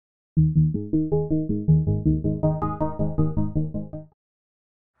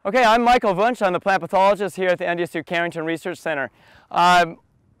Okay, I'm Michael Wunsch. I'm the plant pathologist here at the NDSU Carrington Research Center. I'm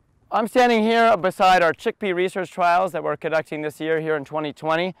standing here beside our chickpea research trials that we're conducting this year here in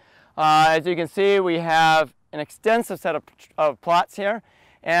 2020. As you can see, we have an extensive set of plots here,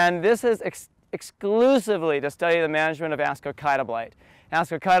 and this is exclusively to study the management of Aschochyta blight.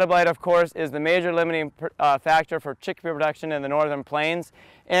 Aschochyta blight, of course, is the major limiting factor for chickpea production in the northern plains,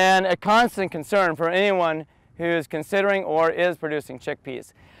 and a constant concern for anyone who's considering or is producing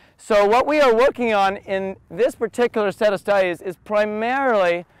chickpeas. So what we are working on in this particular set of studies is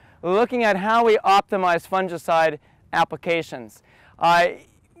primarily looking at how we optimize fungicide applications.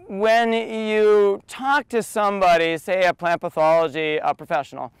 When you talk to somebody, say a plant pathology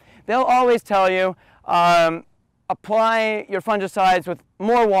professional, they'll always tell you apply your fungicides with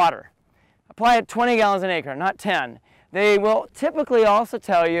more water. Apply it 20 gallons an acre, not 10. They will typically also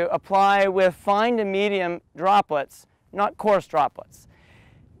tell you apply with fine to medium droplets, not coarse droplets.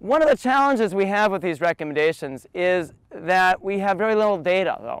 One of the challenges we have with these recommendations is that we have very little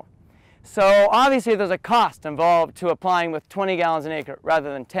data, though. So obviously there's a cost involved to applying with 20 gallons an acre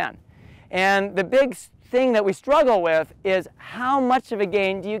rather than 10. And the big thing that we struggle with is how much of a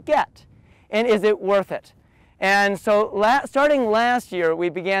gain do you get? And is it worth it? And so starting last year, we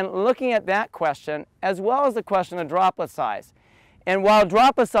began looking at that question as well as the question of droplet size. And while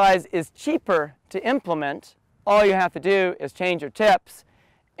droplet size is cheaper to implement, all you have to do is change your tips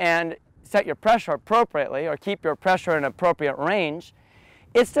and set your pressure appropriately or keep your pressure in an appropriate range.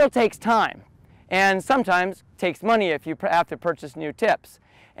 It still takes time and sometimes takes money if you have to purchase new tips.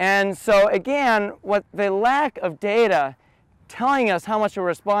 And so again, what the lack of data telling us how much of a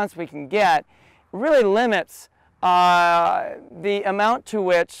response we can get really limits the amount to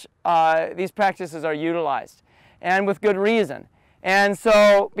which these practices are utilized, and with good reason. And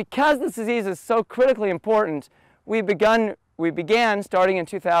so because this disease is so critically important, we began starting in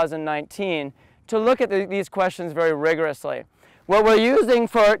 2019 to look at these questions very rigorously. What we're using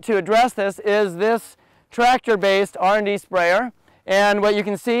to address this is this tractor-based R&D sprayer, and what you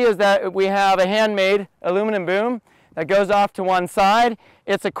can see is that we have a handmade aluminum boom that goes off to one side.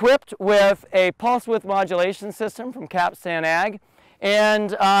 It's equipped with a pulse width modulation system from Capstan Ag,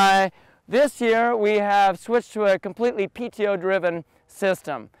 and this year we have switched to a completely PTO driven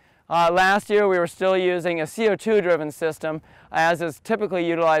system. Last year we were still using a CO2 driven system, as is typically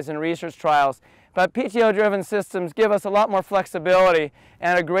utilized in research trials, but PTO driven systems give us a lot more flexibility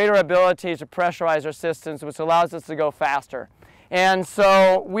and a greater ability to pressurize our systems, which allows us to go faster. And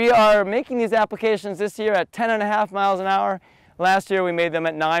so we are making these applications this year at 10.5 miles an hour. Last year we made them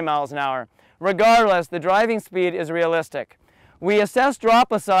at 9 miles an hour. Regardless, the driving speed is realistic. We assess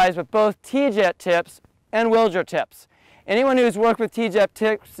droplet size with both TJet tips and Wilger tips. Anyone who's worked with TJet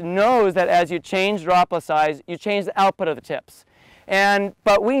tips knows that as you change droplet size, you change the output of the tips.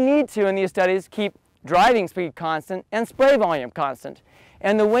 But we need to, in these studies, keep driving speed constant and spray volume constant.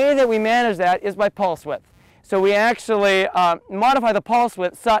 And the way that we manage that is by pulse width. So we actually modify the pulse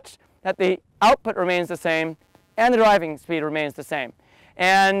width such that the output remains the same and the driving speed remains the same.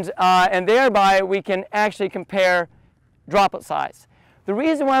 And thereby we can actually compare droplet size. The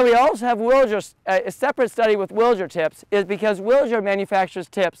reason why we also have Wilger, a separate study with Wilger tips, is because Wilger manufactures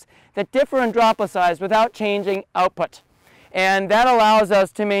tips that differ in droplet size without changing output. And that allows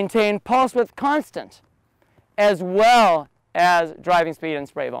us to maintain pulse width constant as well as driving speed and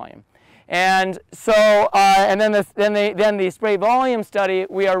spray volume. And so, then the spray volume study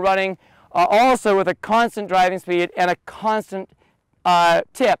we are running also with a constant driving speed and a constant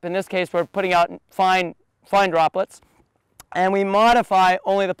tip. In this case, we're putting out fine droplets, and we modify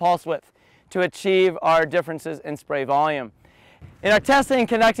only the pulse width to achieve our differences in spray volume. In our testing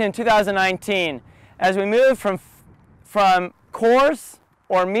conducted in 2019, as we moved from coarse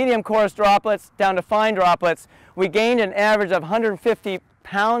or medium coarse droplets down to fine droplets, we gained an average of 150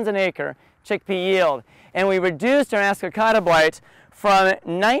 pounds an acre chickpea yield, and we reduced our Aschochyta blight from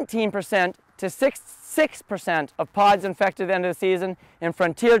 19% to 6% of pods infected at the end of the season in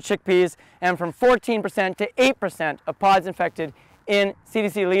frontier chickpeas, and from 14% to 8% of pods infected in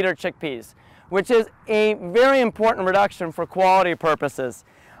CDC leader chickpeas, which is a very important reduction for quality purposes.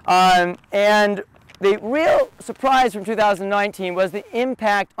 And the real surprise from 2019 was the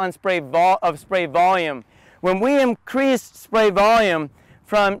impact on spray volume. When we increased spray volume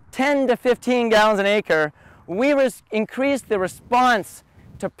from 10 to 15 gallons an acre, we increased the response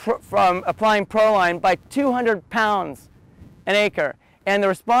from applying Proline by 200 pounds an acre, and the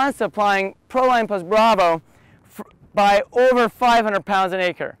response to applying Proline plus Bravo by over 500 pounds an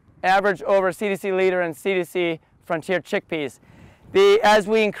acre, average over CDC leader and CDC frontier chickpeas. as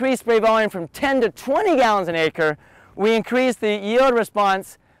we increase spray volume from 10 to 20 gallons an acre, we increase the yield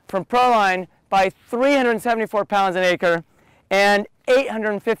response from Proline by 374 pounds an acre and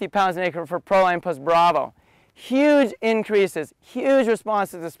 850 pounds an acre for Proline plus Bravo. Huge increases, huge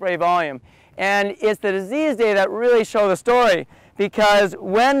responses to spray volume. And it's the disease data that really show the story, because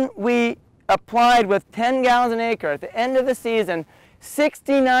when we applied with 10 gallons an acre at the end of the season,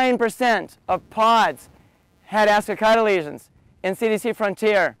 69% of pods had Aschochyta lesions in CDC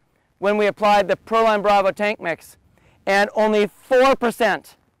Frontier when we applied the Proline Bravo tank mix, and only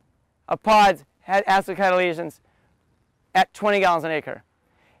 4% of pods had Aschochyta lesions at 20 gallons an acre.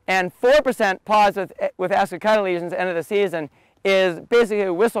 And 4% pods with Aschochyta lesions at the end of the season is basically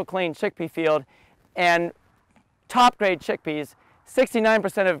a whistle clean chickpea field, and top grade chickpeas,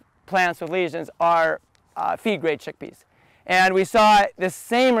 69% of plants with lesions are feed grade chickpeas. And we saw the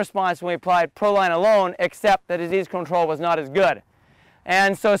same response when we applied Proline alone, except the disease control was not as good.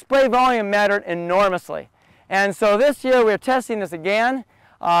 And so spray volume mattered enormously. And so this year we're testing this again.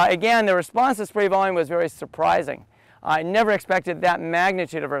 Again, the response to spray volume was very surprising. I never expected that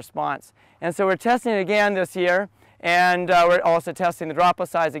magnitude of a response. And so we're testing it again this year, and we're also testing the droplet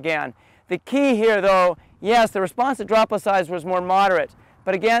size again. The key here though, yes, the response to droplet size was more moderate,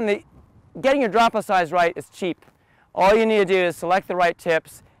 but again, getting your droplet size right is cheap. All you need to do is select the right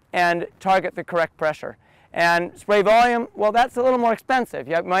tips and target the correct pressure. And spray volume, well, that's a little more expensive.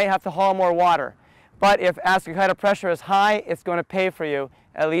 You might have to haul more water. But if Aschochyta pressure is high, it's going to pay for you.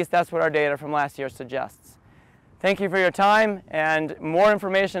 At least that's what our data from last year suggests. Thank you for your time, and more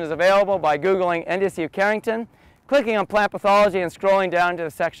information is available by Googling NDSU Carrington, clicking on plant pathology, and scrolling down to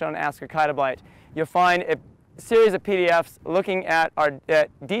the section on Aschochyta blight. You'll find a series of PDFs looking at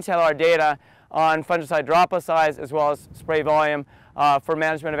detail our data on fungicide droplet size as well as spray volume for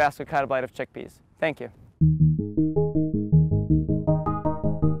management of Aschochyta blight of chickpeas. Thank you.